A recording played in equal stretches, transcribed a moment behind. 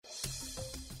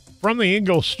From the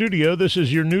Ingalls studio, this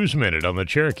is your News Minute on the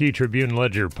Cherokee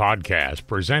Tribune-Ledger podcast,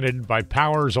 presented by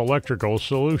Powers Electrical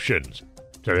Solutions.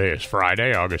 Today is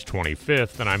Friday, August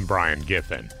 25th, and I'm Brian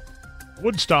Giffen.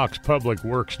 Woodstock's Public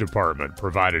Works Department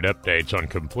provided updates on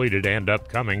completed and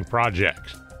upcoming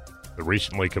projects. The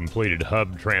recently completed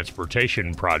hub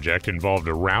transportation project involved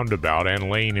a roundabout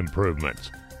and lane improvements.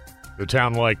 The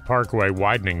Town Lake Parkway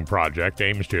widening project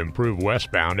aims to improve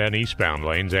westbound and eastbound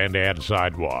lanes and add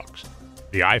sidewalks.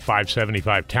 The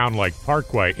I-575 Town Lake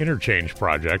Parkway interchange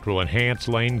project will enhance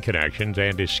lane connections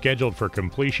and is scheduled for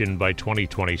completion by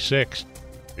 2026.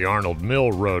 The Arnold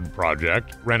Mill Road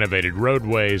project renovated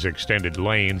roadways, extended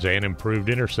lanes, and improved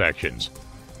intersections.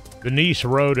 The Nice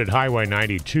Road at Highway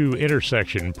 92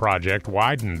 intersection project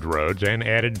widened roads and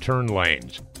added turn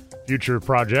lanes. Future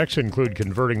projects include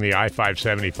converting the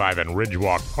I-575 and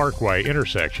Ridgewalk Parkway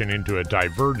intersection into a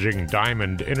diverging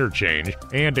diamond interchange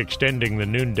and extending the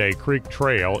Noonday Creek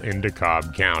Trail into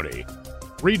Cobb County.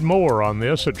 Read more on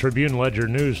this at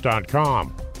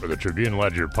TribuneLedgerNews.com. For the Tribune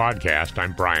Ledger podcast,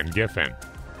 I'm Brian Giffen.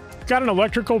 Got an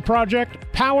electrical project?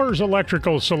 Powers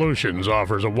Electrical Solutions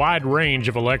offers a wide range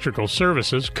of electrical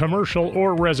services, commercial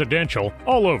or residential,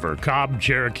 all over Cobb,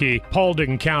 Cherokee,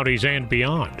 Paulding counties, and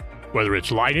beyond. Whether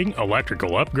it's lighting,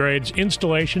 electrical upgrades,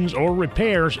 installations, or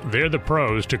repairs, they're the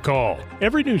pros to call.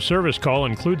 Every new service call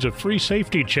includes a free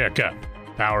safety checkup.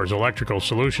 Powers Electrical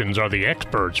Solutions are the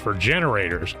experts for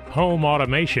generators, home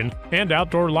automation, and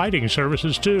outdoor lighting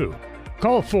services too.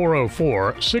 Call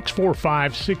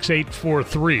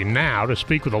 404-645-6843 now to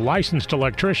speak with a licensed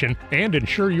electrician and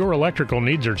ensure your electrical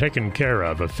needs are taken care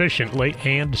of efficiently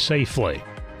and safely.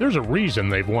 There's a reason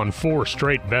they've won 4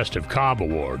 straight Best of Cobb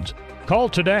awards. Call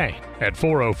today at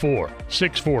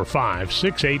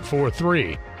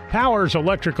 404-645-6843. Powers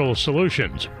Electrical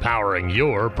Solutions, powering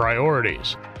your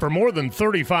priorities. For more than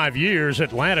 35 years,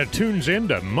 Atlanta tunes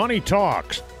into Money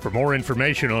Talks. For more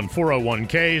information on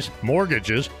 401ks,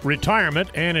 mortgages, retirement,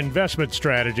 and investment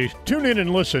strategies, tune in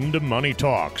and listen to Money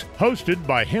Talks, hosted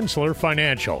by Hensler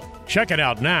Financial. Check it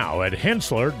out now at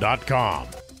hensler.com.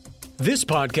 This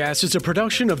podcast is a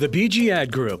production of the BG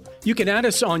Ad Group. You can add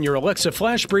us on your Alexa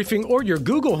Flash Briefing or your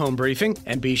Google Home Briefing,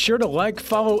 and be sure to like,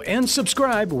 follow, and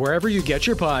subscribe wherever you get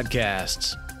your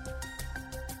podcasts.